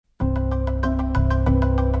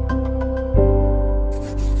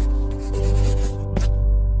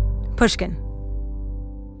Pushkin.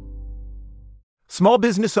 Small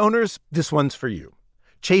business owners, this one's for you.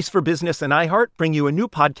 Chase for Business and iHeart bring you a new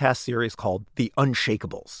podcast series called The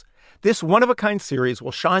Unshakables. This one-of-a-kind series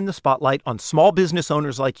will shine the spotlight on small business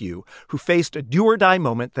owners like you who faced a do-or-die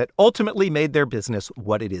moment that ultimately made their business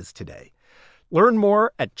what it is today. Learn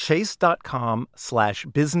more at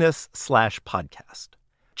chase.com/business/podcast.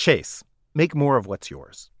 Chase, make more of what's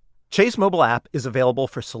yours. Chase mobile app is available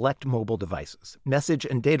for select mobile devices. Message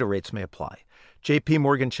and data rates may apply. J.P.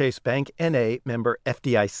 Morgan Chase Bank, N.A., member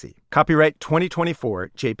FDIC. Copyright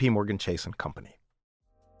 2024, J.P. Morgan Chase & Company.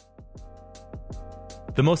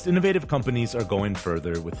 The most innovative companies are going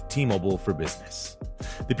further with T-Mobile for Business.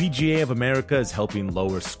 The PGA of America is helping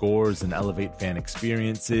lower scores and elevate fan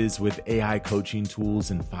experiences with AI coaching tools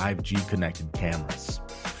and 5G connected cameras.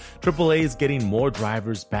 AAA is getting more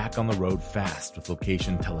drivers back on the road fast with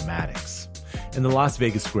location telematics. And the Las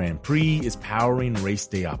Vegas Grand Prix is powering race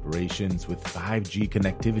day operations with 5G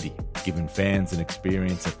connectivity, giving fans an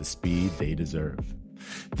experience at the speed they deserve.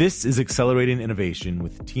 This is accelerating innovation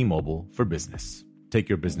with T-Mobile for Business. Take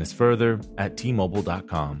your business further at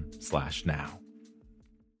T-Mobile.com/now.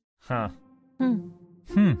 Huh. Hmm.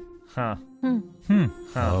 Hmm. Huh. Hmm. Hmm.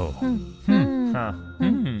 Huh. Oh. Hmm. Huh.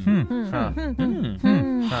 Hmm. Huh.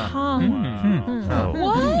 Hmm. Huh. Wow.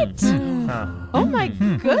 What? Huh. Oh my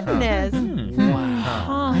goodness.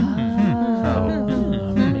 Wow.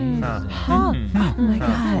 Oh my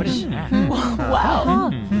gosh. What is that?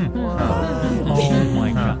 Wow. Oh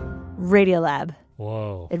my God. Radiolab.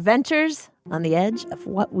 Whoa. Adventures on the edge of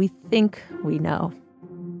what we think we know.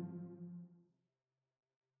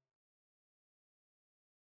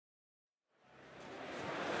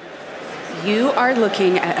 You are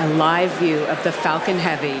looking at a live view of the Falcon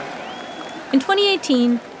Heavy. In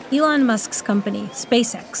 2018, Elon Musk's company,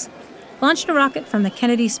 SpaceX, launched a rocket from the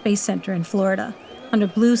Kennedy Space Center in Florida under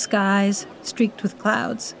blue skies streaked with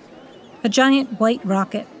clouds. A giant white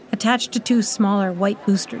rocket attached to two smaller white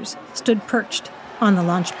boosters stood perched on the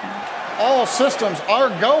launch pad. All systems are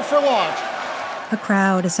go for launch. A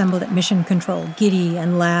crowd assembled at Mission Control, giddy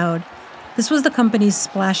and loud. This was the company's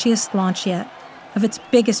splashiest launch yet of its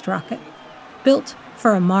biggest rocket, built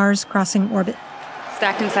for a Mars-crossing orbit.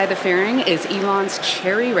 Stacked inside the fairing is Elon's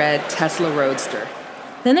cherry red Tesla Roadster.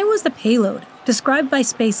 Then there was the payload, described by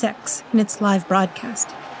SpaceX in its live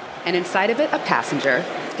broadcast. And inside of it, a passenger.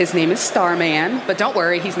 His name is Starman, but don't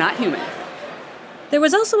worry, he's not human. There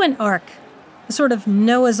was also an Ark, a sort of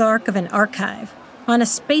Noah's Ark of an archive, on a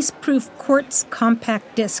space-proof quartz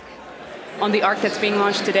compact disc. On the Ark that's being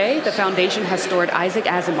launched today, the Foundation has stored Isaac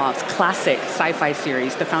Asimov's classic sci-fi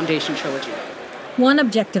series, The Foundation Trilogy. One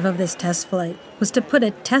objective of this test flight was to put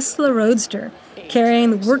a Tesla Roadster carrying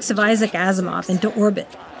the works of Isaac Asimov into orbit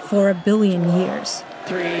for 1 billion years.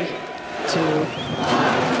 3, 2,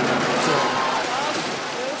 1.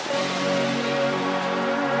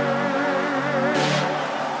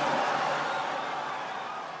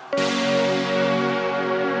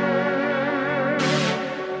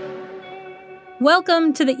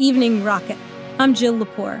 Welcome to the Evening Rocket. I'm Jill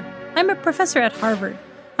Lepore. I'm a professor at Harvard.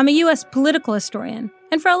 I'm a U.S. political historian,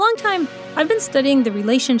 and for a long time, I've been studying the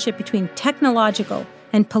relationship between technological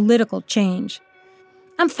and political change.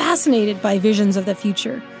 I'm fascinated by visions of the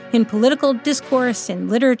future in political discourse, in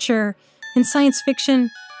literature, in science fiction,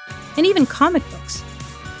 and even comic books.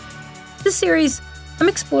 This series, I'm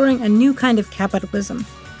exploring a new kind of capitalism.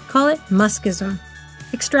 Call it Muskism.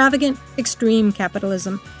 Extravagant, extreme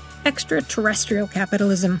capitalism. Extraterrestrial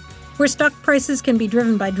capitalism, where stock prices can be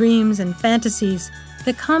driven by dreams and fantasies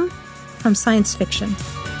that come from science fiction.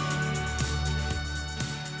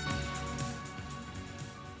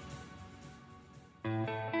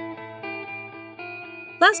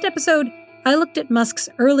 Last episode, I looked at Musk's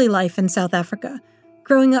early life in South Africa,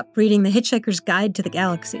 growing up reading The Hitchhiker's Guide to the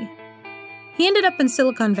Galaxy. He ended up in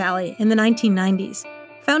Silicon Valley in the 1990s,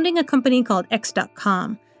 founding a company called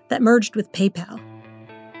X.com that merged with PayPal.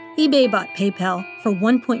 eBay bought PayPal for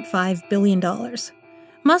 $1.5 billion.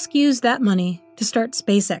 Musk used that money to start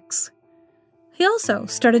SpaceX. He also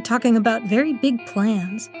started talking about very big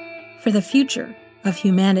plans for the future of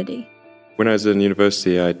humanity. When I was in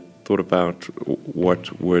university, I thought about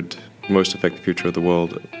what would most affect the future of the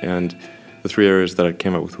world. And the 3 areas that I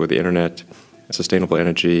came up with were the internet, sustainable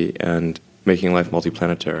energy, and making life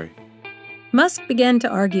multiplanetary. Musk began to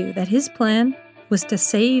argue that his plan was to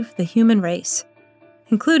save the human race,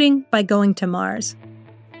 including by going to Mars.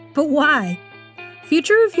 But why?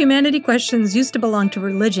 Future of humanity questions used to belong to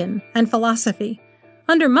religion and philosophy.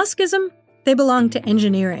 Under Muskism, they belong to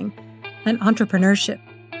engineering and entrepreneurship.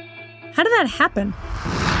 How did that happen?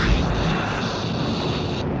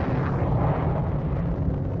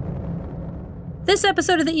 This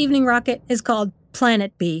episode of the Evening Rocket is called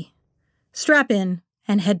Planet B. Strap in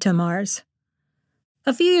and head to Mars.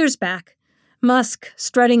 A few years back, Musk,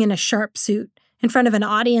 strutting in a sharp suit in front of an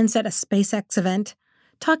audience at a SpaceX event,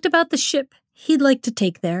 talked about the ship he'd like to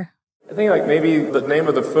take there. I think maybe the name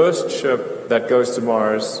of the first ship that goes to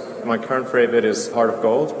Mars, my current favorite is Heart of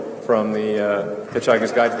Gold from the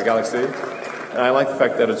Hitchhiker's Guide to the Galaxy. And I like the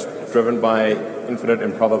fact that it's driven by infinite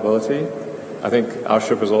improbability. I think our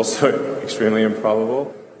ship is also extremely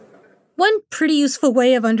improbable. One pretty useful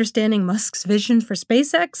way of understanding Musk's vision for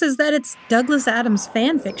SpaceX is that it's Douglas Adams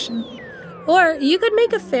fan fiction. Or you could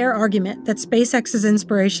make a fair argument that SpaceX's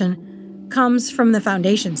inspiration comes from the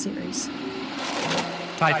Foundation series.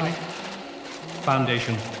 Title: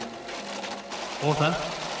 Foundation. Author: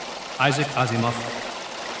 Isaac Asimov.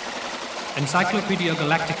 Encyclopedia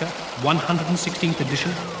Galactica, 116th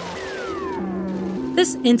edition.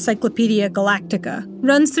 This Encyclopedia Galactica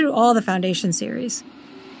runs through all the Foundation series.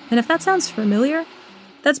 And if that sounds familiar,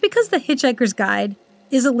 that's because The Hitchhiker's Guide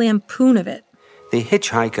is a lampoon of it. The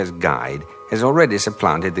Hitchhiker's Guide has already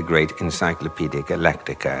supplanted the great Encyclopedia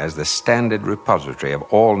Galactica as the standard repository of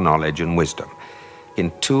all knowledge and wisdom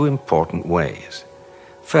in two important ways.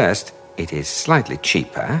 First, it is slightly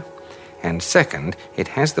cheaper, and second, it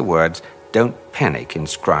has the words "Don't Panic"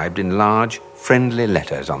 inscribed in large, friendly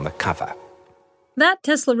letters on the cover. That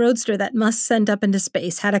Tesla Roadster that Musk sent up into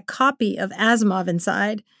space had a copy of Asimov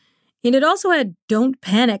inside, and it also had "Don't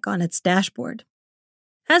Panic" on its dashboard.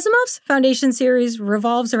 Asimov's Foundation series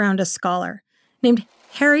revolves around a scholar named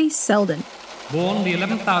Hari Seldon. Born the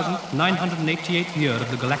 11,988th year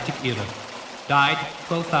of the Galactic Era. Died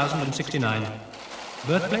 12,069.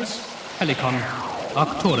 Birthplace: Helicon,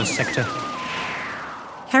 Arcturus sector.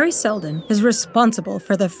 Hari Seldon is responsible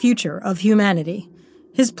for the future of humanity.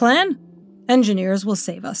 His plan? Engineers will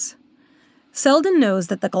save us. Seldon knows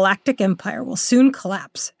that the Galactic Empire will soon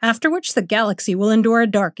collapse, after which the galaxy will endure a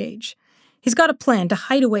dark age. He's got a plan to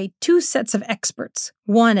hide away two sets of experts,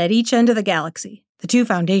 one at each end of the galaxy, the two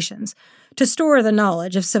foundations, to store the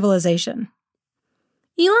knowledge of civilization.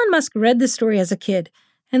 Elon Musk read this story as a kid,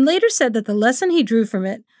 and later said that the lesson he drew from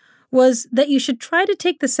it was that you should try to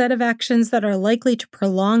take the set of actions that are likely to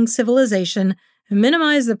prolong civilization,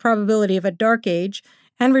 minimize the probability of a dark age,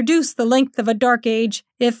 and reduce the length of a dark age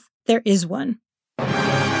if there is one.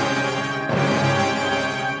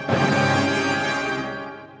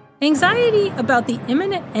 Anxiety about the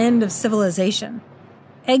imminent end of civilization,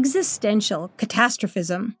 existential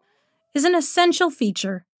catastrophism, is an essential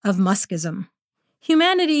feature of Muskism.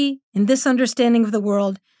 Humanity, in this understanding of the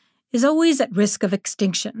world, is always at risk of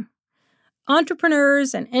extinction.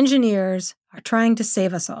 Entrepreneurs and engineers are trying to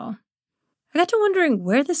save us all. I got to wondering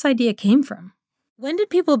where this idea came from. When did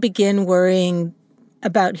people begin worrying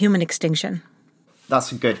about human extinction?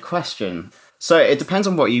 That's a good question. So it depends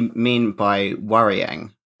on what you mean by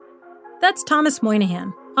worrying. That's Thomas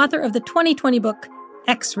Moynihan, author of the 2020 book,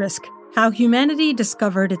 X-Risk: How Humanity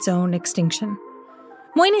Discovered Its Own Extinction.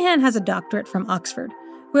 Moynihan has a doctorate from Oxford,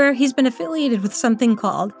 where he's been affiliated with something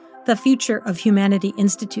called the Future of Humanity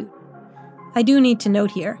Institute. I do need to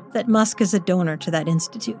note here that Musk is a donor to that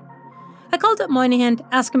institute. I called up Moynihan to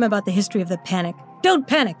ask him about the history of the panic, "Don't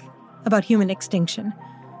panic," about human extinction,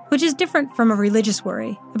 which is different from a religious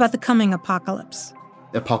worry about the coming apocalypse.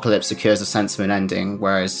 Apocalypse secures a sense of an ending,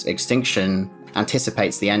 whereas extinction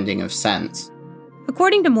anticipates the ending of sense.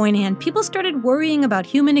 According to Moynihan, people started worrying about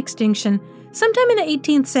human extinction sometime in the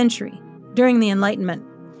 18th century, during the Enlightenment,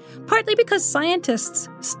 partly because scientists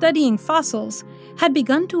studying fossils had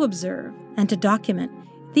begun to observe and to document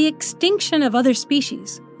the extinction of other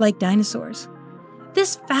species, like dinosaurs.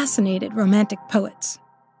 This fascinated Romantic poets.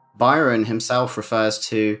 Byron himself refers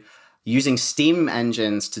to using steam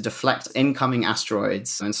engines to deflect incoming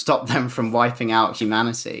asteroids and stop them from wiping out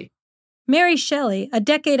humanity. Mary Shelley, a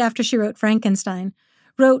decade after she wrote Frankenstein,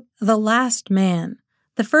 wrote The Last Man,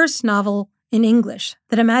 the first novel in English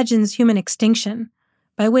that imagines human extinction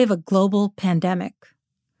by way of a global pandemic.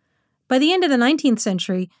 By the end of the 19th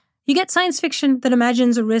century, you get science fiction that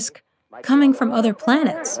imagines a risk coming from other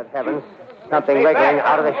planets. Heavens, something wriggling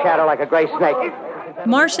out of the shadow like a gray snake.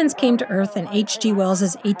 Martians came to Earth in H.G. Wells'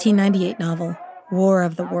 1898 novel, War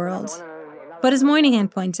of the Worlds. But as Moynihan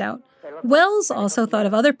points out, Wells also thought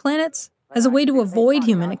of other planets as a way to avoid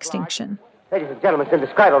human extinction. Ladies and gentlemen, it's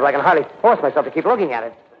indescribable. I can hardly force myself to keep looking at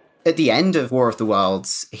it. At the end of War of the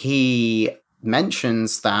Worlds, he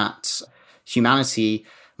mentions that humanity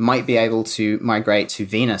might be able to migrate to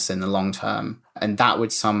Venus in the long term, and that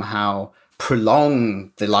would somehow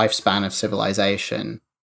prolong the lifespan of civilization.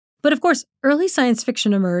 But of course, early science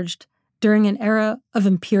fiction emerged during an era of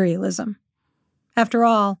imperialism. After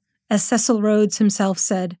all, as Cecil Rhodes himself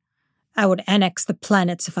said, "I would annex the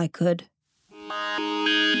planets if I could."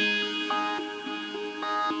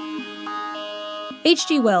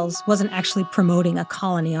 H.G. Wells wasn't actually promoting a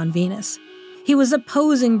colony on Venus. He was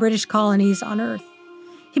opposing British colonies on Earth.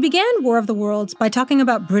 He began War of the Worlds by talking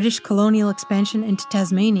about British colonial expansion into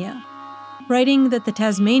Tasmania, writing that the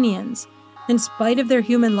Tasmanians, in spite of their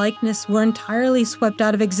human likeness, were entirely swept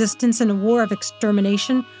out of existence in a war of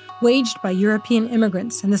extermination waged by European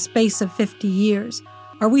immigrants in the space of 50 years.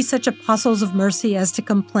 Are we such apostles of mercy as to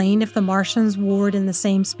complain if the Martians warred in the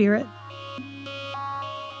same spirit?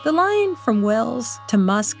 The line from Wells to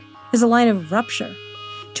Musk is a line of rupture.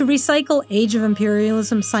 To recycle Age of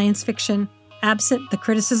Imperialism science fiction, absent the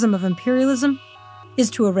criticism of imperialism,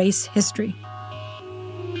 is to erase history.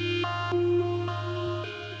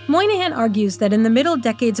 Moynihan argues that in the middle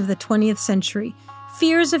decades of the 20th century,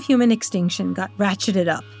 fears of human extinction got ratcheted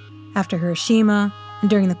up after Hiroshima and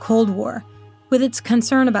during the Cold War, with its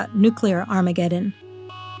concern about nuclear Armageddon.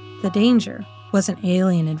 The danger wasn't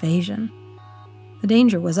alien invasion. The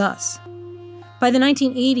danger was us. By the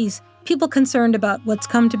 1980s, people concerned about what's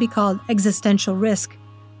come to be called existential risk,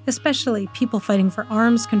 especially people fighting for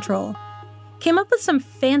arms control, came up with some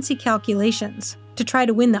fancy calculations to try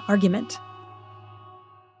to win the argument.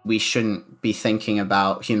 We shouldn't be thinking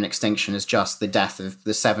about human extinction as just the death of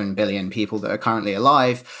the 7 billion people that are currently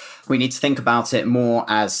alive. We need to think about it more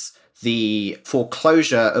as the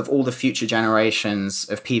foreclosure of all the future generations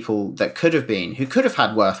of people that could have been, who could have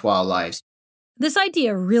had worthwhile lives. This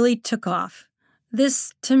idea really took off.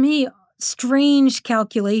 This, to me, strange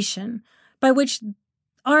calculation by which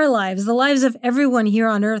our lives, the lives of everyone here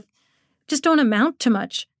on Earth, just don't amount to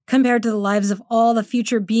much compared to the lives of all the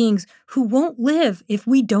future beings who won't live if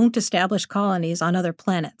we don't establish colonies on other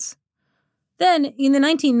planets. Then, in the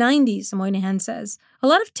 1990s, Moynihan says, a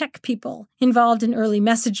lot of tech people involved in early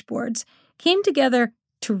message boards came together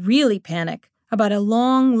to really panic about a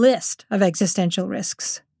long list of existential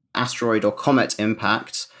risks. Asteroid or comet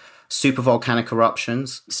impact, supervolcanic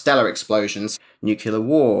eruptions, stellar explosions, nuclear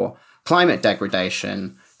war, climate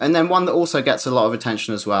degradation, and then one that also gets a lot of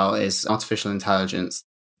attention as well is artificial intelligence.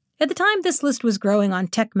 At the time this list was growing on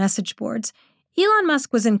tech message boards, Elon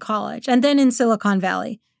Musk was in college and then in Silicon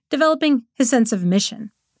Valley, developing his sense of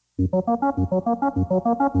mission.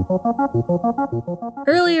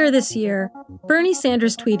 Earlier this year, Bernie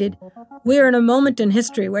Sanders tweeted, "We're in a moment in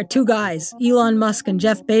history where two guys, Elon Musk and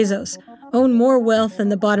Jeff Bezos, own more wealth than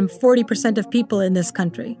the bottom 40% of people in this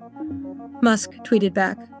country." Musk tweeted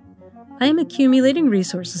back, "I am accumulating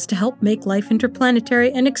resources to help make life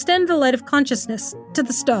interplanetary and extend the light of consciousness to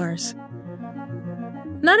the stars."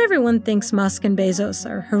 Not everyone thinks Musk and Bezos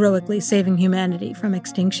are heroically saving humanity from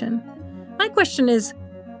extinction. My question is,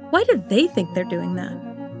 why do they think they're doing that?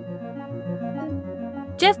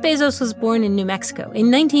 Jeff Bezos was born in New Mexico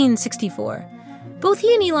in 1964. Both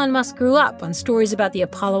he and Elon Musk grew up on stories about the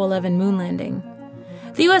Apollo 11 moon landing.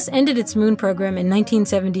 The U.S. ended its moon program in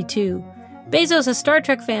 1972. Bezos, a Star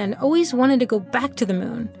Trek fan, always wanted to go back to the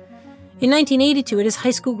moon. In 1982, at his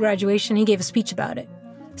high school graduation, he gave a speech about it.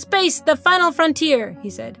 "Space, the final frontier," he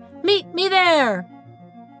said. "Meet me there."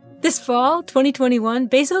 This fall, 2021,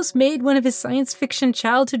 Bezos made one of his science fiction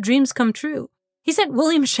childhood dreams come true. He sent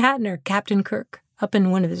William Shatner, Captain Kirk, up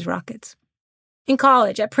in one of his rockets. In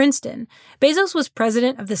college, at Princeton, Bezos was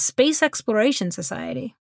president of the Space Exploration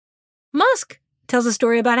Society. Musk tells a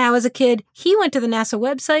story about how, as a kid, he went to the NASA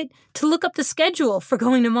website to look up the schedule for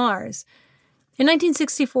going to Mars. In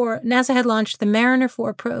 1964, NASA had launched the Mariner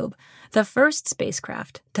 4 probe, the first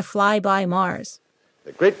spacecraft to fly by Mars.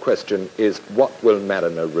 The great question is, what will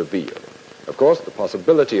Mariner reveal? Of course, the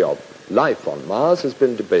possibility of life on Mars has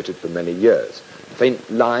been debated for many years. Faint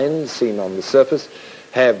lines seen on the surface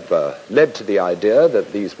have led to the idea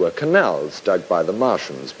that these were canals dug by the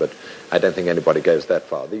Martians, but I don't think anybody goes that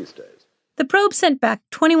far these days. The probe sent back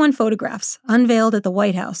 21 photographs unveiled at the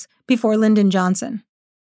White House before Lyndon Johnson.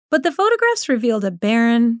 But the photographs revealed a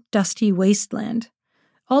barren, dusty wasteland,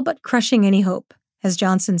 all but crushing any hope, as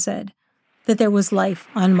Johnson said, that there was life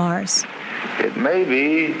on Mars. It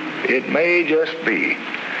may just be,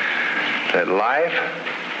 that life,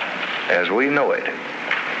 as we know it,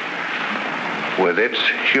 with its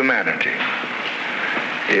humanity,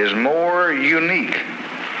 is more unique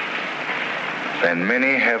than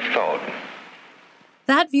many have thought.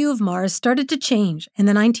 That view of Mars started to change in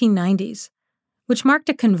the 1990s, which marked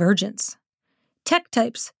a convergence. Tech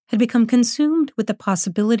types had become consumed with the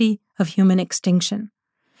possibility of human extinction.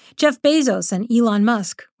 Jeff Bezos and Elon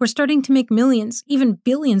Musk were starting to make millions, even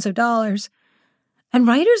billions of dollars. And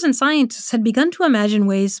writers and scientists had begun to imagine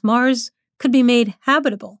ways Mars could be made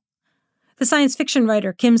habitable. the science fiction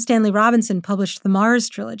writer Kim Stanley Robinson published the Mars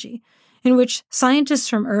trilogy, in which scientists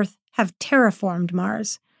from Earth have terraformed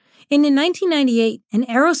Mars. And in 1998, an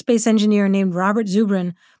aerospace engineer named Robert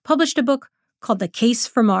Zubrin published a book called The Case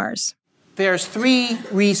for Mars. There's 3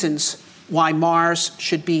 reasons why Mars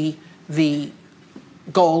should be the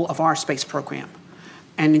goal of our space program.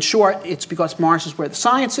 And in short, it's because Mars is where the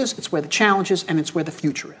science is, it's where the challenge is, and it's where the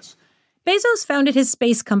future is. Bezos founded his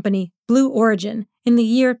space company, Blue Origin, in the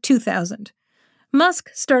year 2000.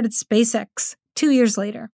 Musk started SpaceX 2 years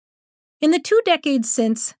later. In the 2 decades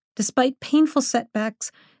since, despite painful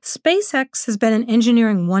setbacks, SpaceX has been an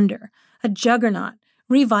engineering wonder, a juggernaut,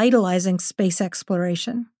 revitalizing space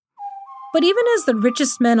exploration. But even as the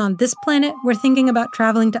richest men on this planet were thinking about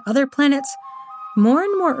traveling to other planets, more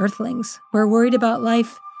and more Earthlings were worried about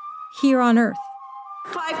life here on Earth.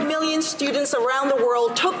 5 million students around the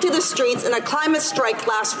world took to the streets in a climate strike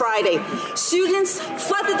last Friday. Students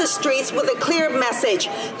flooded the streets with a clear message: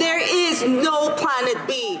 there is no planet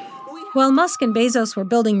B. While Musk and Bezos were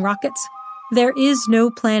building rockets, "There is no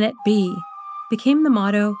planet B" became the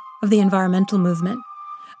motto of the environmental movement,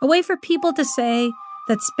 a way for people to say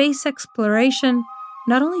that space exploration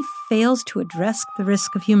not only fails to address the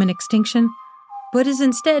risk of human extinction, but is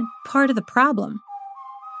instead part of the problem.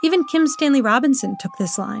 Even Kim Stanley Robinson took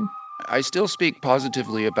this line. I still speak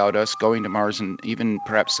positively about us going to Mars and even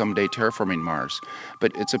perhaps someday terraforming Mars,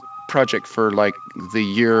 but it's a project for like the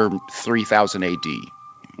year 3000 AD.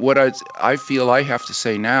 What I feel I have to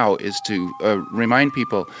say now is to remind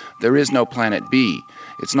people there is no planet B.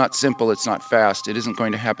 It's not simple, it's not fast, it isn't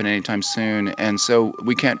going to happen anytime soon, and so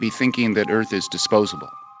we can't be thinking that Earth is disposable.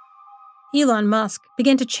 Elon Musk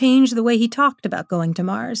began to change the way he talked about going to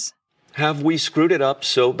Mars. Have we screwed it up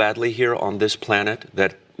so badly here on this planet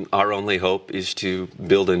that our only hope is to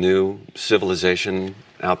build a new civilization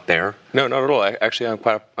out there? No, not at all.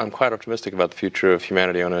 I'm quite optimistic about the future of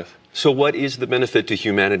humanity on Earth. So what is the benefit to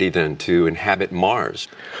humanity then to inhabit Mars?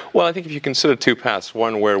 Well, I think if you consider 2 paths,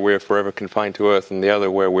 one where we're forever confined to Earth and the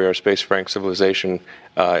other where we're a spacefaring civilization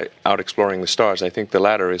out exploring the stars, I think the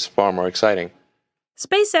latter is far more exciting.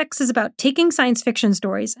 SpaceX is about taking science fiction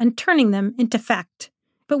stories and turning them into fact.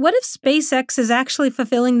 But what if SpaceX is actually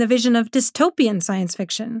fulfilling the vision of dystopian science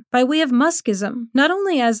fiction by way of Muskism, not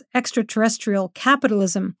only as extraterrestrial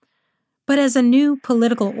capitalism, but as a new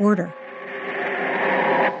political order?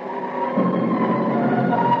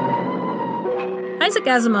 Isaac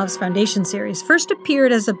Asimov's Foundation series first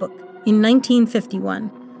appeared as a book in 1951,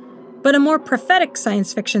 but a more prophetic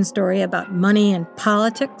science fiction story about money and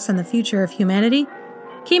politics and the future of humanity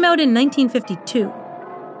came out in 1952.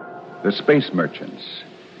 The Space Merchants.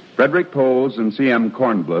 Frederick Pohl's and C.M.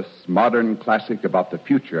 Kornbluth's modern classic about the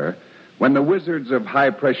future when the wizards of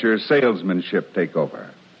high-pressure salesmanship take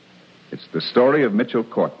over. It's the story of Mitchell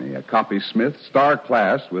Courtney, a copysmith,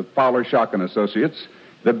 star-class with Fowler Schock & Associates,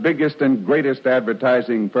 the biggest and greatest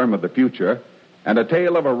advertising firm of the future, and a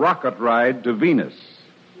tale of a rocket ride to Venus.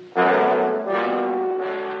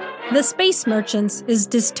 The Space Merchants is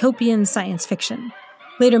dystopian science fiction,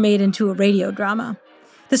 later made into a radio drama.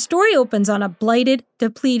 The story opens on a blighted,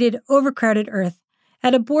 depleted, overcrowded Earth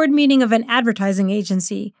at a board meeting of an advertising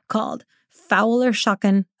agency called Fowler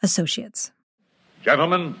Schock & Associates.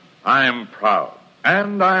 Gentlemen, I am proud,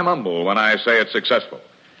 and I am humble when I say it's successful.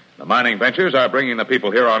 The mining ventures are bringing the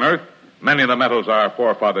people here on Earth many of the metals our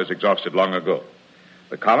forefathers exhausted long ago.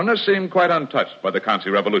 The colonists seem quite untouched by the Kansi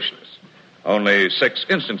revolutionists. Only 6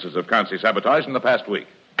 instances of Kansi sabotage in the past week.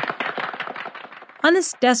 On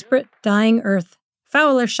this desperate, dying Earth,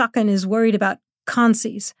 Fowler Schock is worried about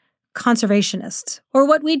Kansis, conservationists, or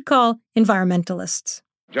what we'd call environmentalists.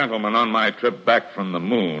 Gentlemen, on my trip back from the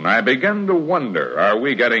moon, I began to wonder, are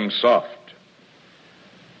we getting soft?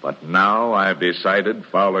 But now I've decided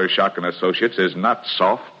Fowler Schock & Associates is not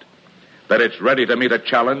soft, that it's ready to meet a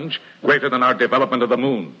challenge greater than our development of the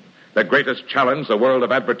moon, the greatest challenge the world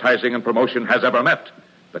of advertising and promotion has ever met,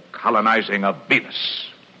 the colonizing of Venus.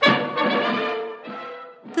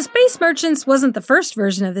 The Space Merchants wasn't the first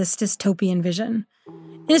version of this dystopian vision.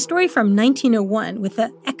 In a story from 1901 with the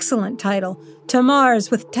excellent title, To Mars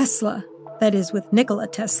with Tesla, that is, with Nikola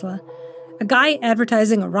Tesla, a guy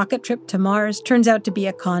advertising a rocket trip to Mars turns out to be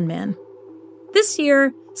a con man. This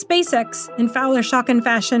year, SpaceX, in Fowler Schock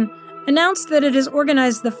fashion, announced that it has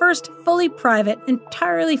organized the first fully private,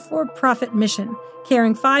 entirely for-profit mission,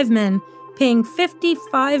 carrying 5 men, paying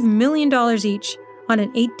 $55 million each on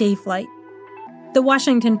an 8-day flight. The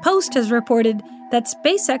Washington Post has reported that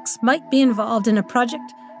SpaceX might be involved in a project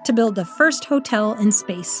to build the first hotel in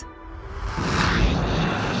space.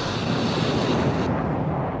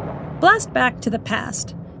 Blast back to the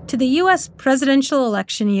past, to the U.S. presidential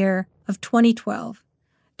election year of of 2012.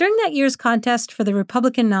 During that year's contest for the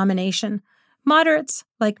Republican nomination, moderates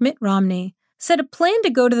like Mitt Romney said a plan to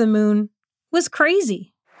go to the moon was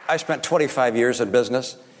crazy. I spent 25 years in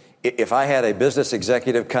business. If I had a business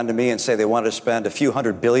executive come to me and say they wanted to spend a few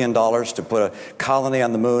 $100 billion to put a colony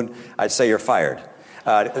on the moon, I'd say you're fired.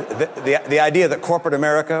 The idea that corporate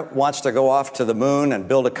America wants to go off to the moon and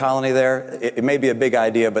build a colony there, it may be a big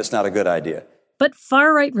idea, but it's not a good idea. But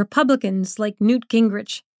far-right Republicans like Newt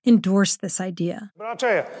Gingrich endorsed this idea. But I'll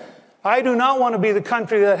tell you, I do not want to be the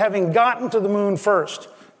country that, having gotten to the moon first,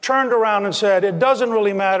 turned around and said, it doesn't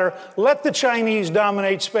really matter. Let the Chinese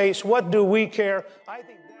dominate space. What do we care?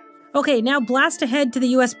 Okay, now blast ahead to the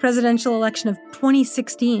U.S. presidential election of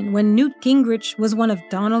 2016, when Newt Gingrich was one of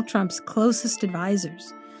Donald Trump's closest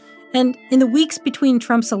advisors. And in the weeks between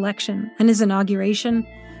Trump's election and his inauguration,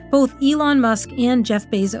 both Elon Musk and Jeff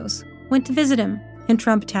Bezos went to visit him in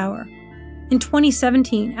Trump Tower. In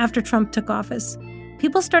 2017, after Trump took office,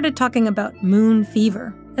 people started talking about moon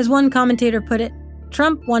fever. As one commentator put it,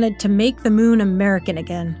 Trump wanted to make the moon American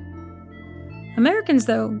again. Americans,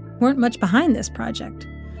 though, weren't much behind this project.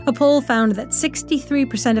 A poll found that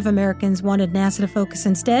 63% of Americans wanted NASA to focus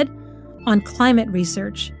instead on climate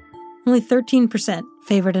research. Only 13%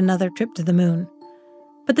 favored another trip to the moon.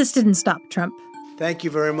 But this didn't stop Trump. Thank you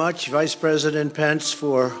very much, Vice President Pence,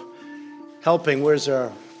 for helping. Where's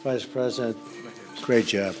our Vice President? Great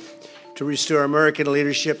job. To restore American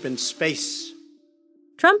leadership in space.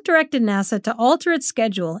 Trump directed NASA to alter its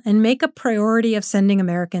schedule and make a priority of sending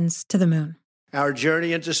Americans to the moon. Our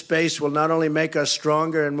journey into space will not only make us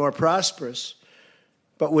stronger and more prosperous,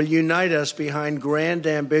 but will unite us behind grand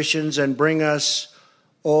ambitions and bring us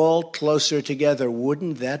all closer together.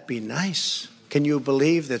 Wouldn't that be nice? Can you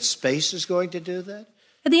believe that space is going to do that?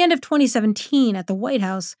 At the end of 2017, at the White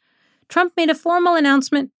House, Trump made a formal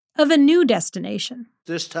announcement of a new destination.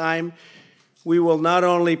 This time, we will not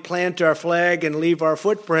only plant our flag and leave our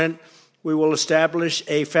footprint, we will establish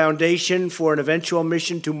a foundation for an eventual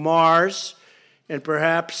mission to Mars, and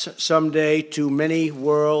perhaps someday to many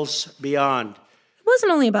worlds beyond. It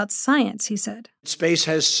wasn't only about science, he said. Space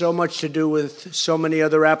has so much to do with so many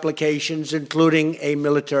other applications, including a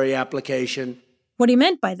military application. What he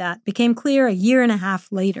meant by that became clear a year and a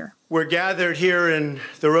half later. We're gathered here in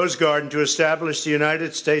the Rose Garden to establish the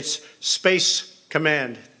United States Space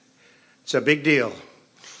Command. It's a big deal.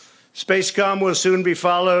 SpaceCom will soon be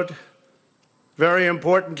followed, very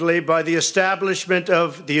importantly, by the establishment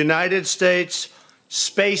of the United States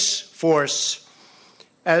Space Force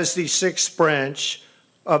as the sixth branch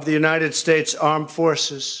of the United States Armed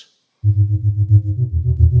Forces.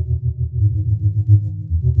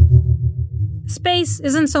 Space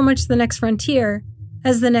isn't so much the next frontier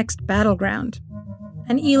as the next battleground.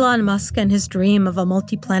 And Elon Musk and his dream of a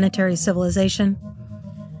multiplanetary civilization?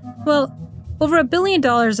 Well, over $1 billion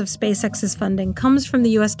of SpaceX's funding comes from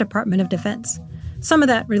the U.S. Department of Defense. Some of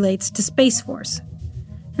that relates to Space Force.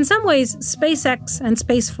 In some ways, SpaceX and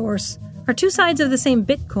Space Force are two sides of the same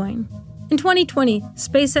Bitcoin. In 2020,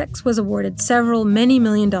 SpaceX was awarded several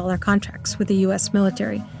many-million-dollar contracts with the U.S.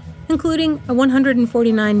 military, including a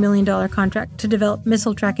 $149 million contract to develop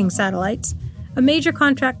missile tracking satellites, a major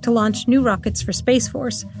contract to launch new rockets for Space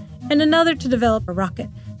Force, and another to develop a rocket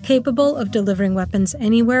capable of delivering weapons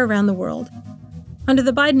anywhere around the world. Under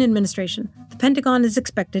the Biden administration, the Pentagon is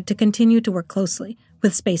expected to continue to work closely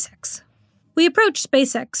with SpaceX. We approached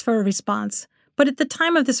SpaceX for a response, but at the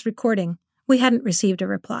time of this recording, we hadn't received a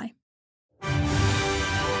reply.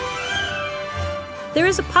 There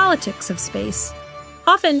is a politics of space.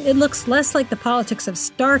 Often it looks less like the politics of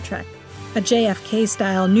Star Trek, a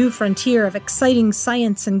JFK-style new frontier of exciting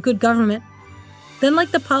science and good government, than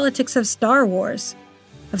like the politics of Star Wars,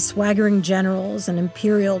 of swaggering generals and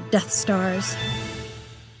imperial Death Stars.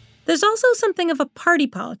 There's also something of a party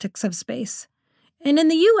politics of space. And in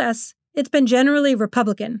the U.S., it's been generally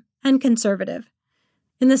Republican and conservative.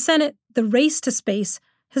 In the Senate, the race to space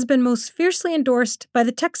has been most fiercely endorsed by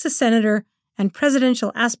the Texas senator and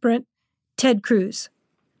presidential aspirant, Ted Cruz.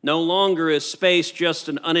 No longer is space just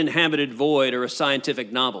an uninhabited void or a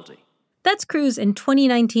scientific novelty. That's Cruz in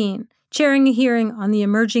 2019, chairing a hearing on the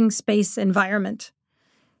emerging space environment.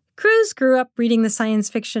 Cruz grew up reading the science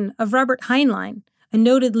fiction of Robert Heinlein, a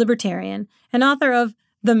noted libertarian and author of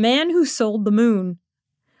The Man Who Sold the Moon.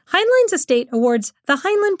 Heinlein's estate awards the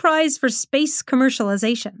Heinlein Prize for Space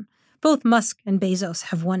Commercialization. Both Musk and Bezos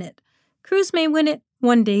have won it. Cruz may win it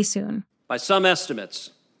one day soon. By some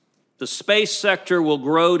estimates, the space sector will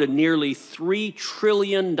grow to nearly $3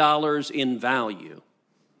 trillion in value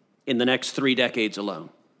in the next 3 decades alone.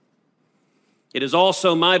 It is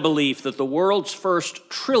also my belief that the world's first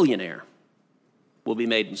trillionaire will be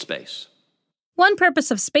made in space. One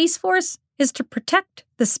purpose of Space Force is to protect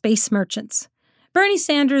the space merchants. Bernie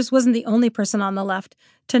Sanders wasn't the only person on the left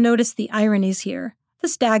to notice the ironies here, the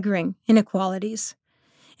staggering inequalities.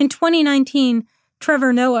 In 2019,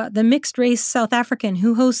 Trevor Noah, the mixed-race South African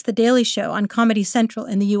who hosts The Daily Show on Comedy Central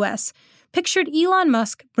in the U.S., pictured Elon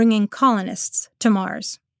Musk bringing colonists to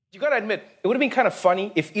Mars. You gotta admit, it would have been kind of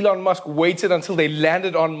funny if Elon Musk waited until they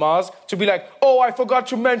landed on Mars to be like, oh, I forgot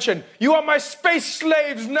to mention, you are my space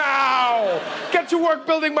slaves now! Get to work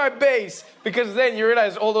building my base! Because then you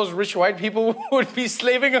realize all those rich white people would be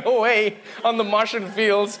slaving away on the Martian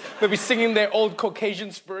fields. They'd be singing their old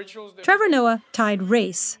Caucasian spirituals. Trevor Noah tied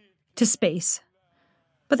race to space.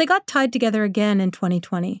 But they got tied together again in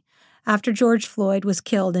 2020, after George Floyd was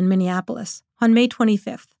killed in Minneapolis on May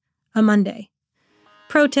 25th, a Monday.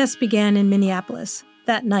 Protests began in Minneapolis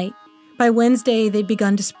that night. By Wednesday, they'd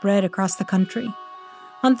begun to spread across the country.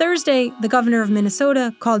 On Thursday, the governor of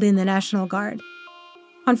Minnesota called in the National Guard.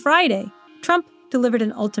 On Friday, Trump delivered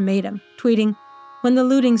an ultimatum, tweeting, "When the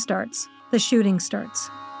looting starts, the shooting starts."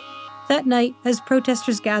 That night, as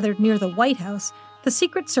protesters gathered near the White House, the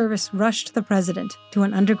Secret Service rushed the president to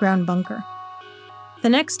an underground bunker. The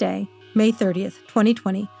next day, May 30th,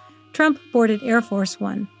 2020, Trump boarded Air Force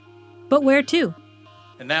One. But where to?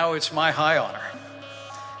 And now it's my high honor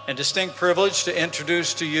and distinct privilege to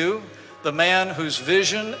introduce to you the man whose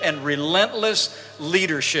vision and relentless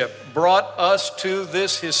leadership brought us to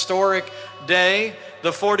this historic day,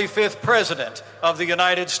 the 45th President of the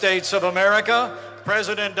United States of America,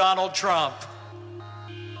 President Donald Trump.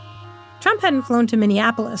 Trump hadn't flown to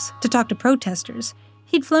Minneapolis to talk to protesters.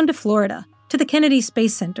 He'd flown to Florida, to the Kennedy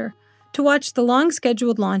Space Center, to watch the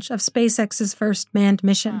long-scheduled launch of SpaceX's first manned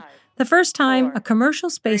mission, the first time a commercial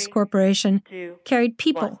space corporation carried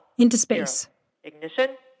people into space. Ignition.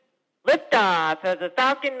 Liftoff of the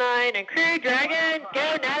Falcon 9 and Crew Dragon.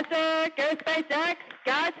 Go NASA, go SpaceX,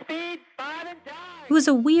 Godspeed, bottom down. It was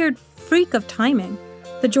a weird freak of timing,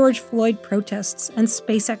 the George Floyd protests and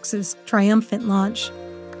SpaceX's triumphant launch.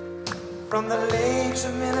 From the lakes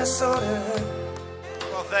of Minnesota.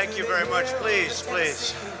 Well, thank you very much. Please,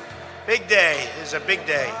 please. Big day. This is a big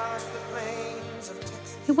day.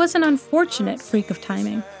 It was an unfortunate freak of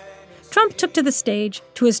timing. Trump took to the stage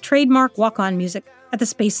to his trademark walk-on music at the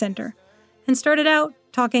Space Center and started out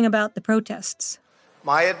talking about the protests.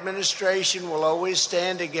 My administration will always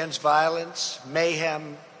stand against violence,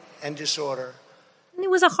 mayhem, and disorder. And it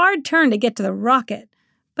was a hard turn to get to the rocket,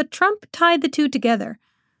 but Trump tied the two together.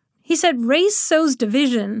 He said race sows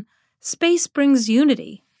division, space brings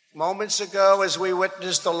unity. Moments ago, as we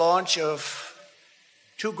witnessed the launch of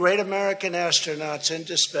two great American astronauts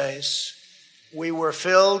into space, we were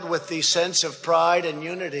filled with the sense of pride and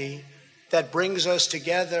unity that brings us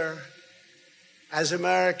together as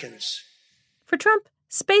Americans. For Trump,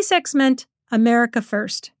 SpaceX meant America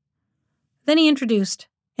first. Then he introduced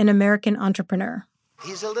an American entrepreneur.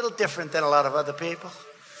 He's a little different than a lot of other people.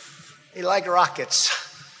 He likes rockets.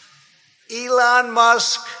 Elon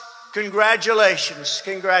Musk, congratulations.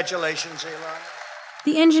 Congratulations, Elon.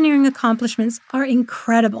 The engineering accomplishments are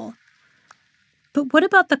incredible. But what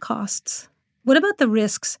about the costs? What about the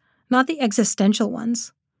risks, not the existential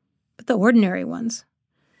ones, but the ordinary ones?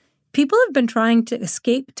 People have been trying to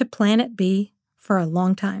escape to Planet B for a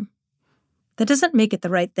long time. That doesn't make it the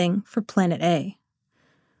right thing for Planet A.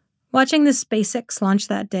 Watching the SpaceX launch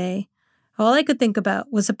that day, all I could think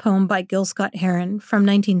about was a poem by Gil Scott-Heron from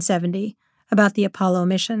 1970 about the Apollo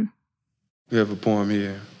mission. We have a poem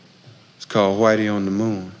here. It's called Whitey on the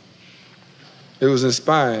Moon. It was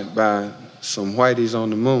inspired by some whiteys on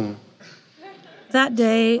the moon. That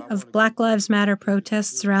day of Black Lives Matter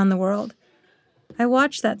protests around the world, I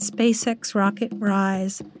watched that SpaceX rocket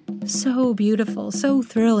rise. So beautiful, so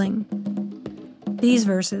thrilling. These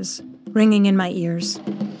verses ringing in my ears.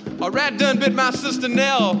 A rat done bit my sister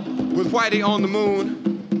Nell with Whitey on the moon.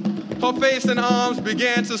 Her face and arms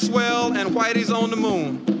began to swell, and Whitey's on the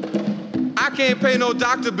moon. I can't pay no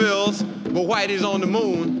doctor bills, but Whitey's on the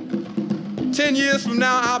moon. 10 years from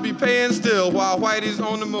now, I'll be paying still while Whitey's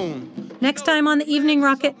on the moon. Next time on the Evening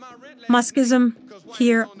Rocket, Muskism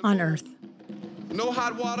here on Earth. No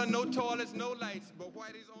hot water, no toilets, no lights, but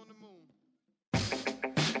Whitey's on the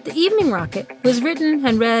moon. The Evening Rocket was written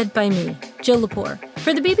and read by me, Jill Lepore.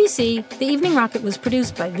 For the BBC, The Evening Rocket was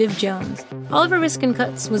produced by Viv Jones. Oliver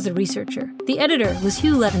Riskin-Cutts was the researcher. The editor was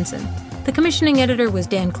Hugh Levinson. The commissioning editor was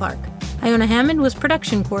Dan Clark. Iona Hammond was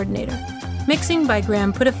production coordinator. Mixing by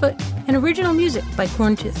Graham Putterfoot, and original music by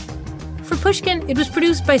Corntooth. For Pushkin, it was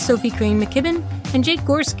produced by Sophie Crane McKibben and Jake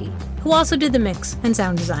Gorski, who also did the mix and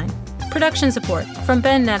sound design. Production support from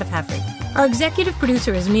Ben Nadafhafri. Our executive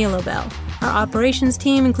producer is Mia Lobel. Our operations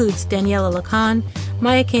team includes Daniela Lacan,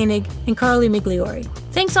 Maya Koenig, and Carly Migliori.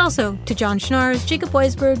 Thanks also to John Schnars, Jacob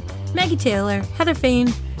Weisberg, Maggie Taylor, Heather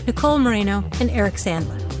Fain, Nicole Moreno, and Eric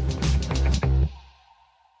Sandler.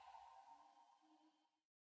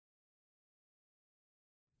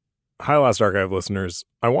 Hi, Last Archive listeners.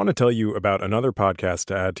 I want to tell you about another podcast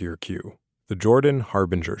to add to your queue, The Jordan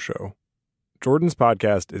Harbinger Show. Jordan's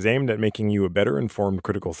podcast is aimed at making you a better informed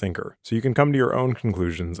critical thinker so you can come to your own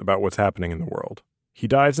conclusions about what's happening in the world. He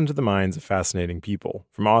dives into the minds of fascinating people,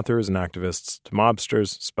 from authors and activists to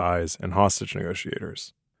mobsters, spies, and hostage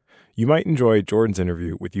negotiators. You might enjoy Jordan's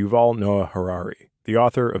interview with Yuval Noah Harari, the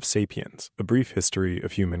author of Sapiens, A Brief History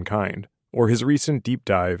of Humankind, or his recent deep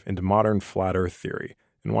dive into modern flat Earth theory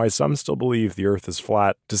and why some still believe the Earth is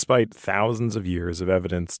flat despite thousands of years of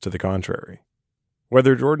evidence to the contrary.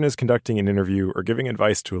 Whether Jordan is conducting an interview or giving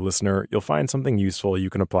advice to a listener, you'll find something useful you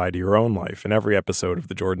can apply to your own life in every episode of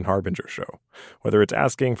The Jordan Harbinger Show, whether it's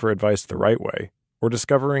asking for advice the right way or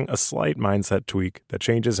discovering a slight mindset tweak that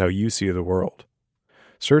changes how you see the world.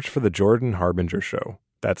 Search for The Jordan Harbinger Show.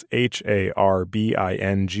 That's HARBINGER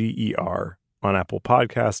on Apple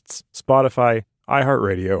Podcasts, Spotify,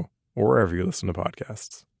 iHeartRadio, or wherever you listen to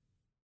podcasts.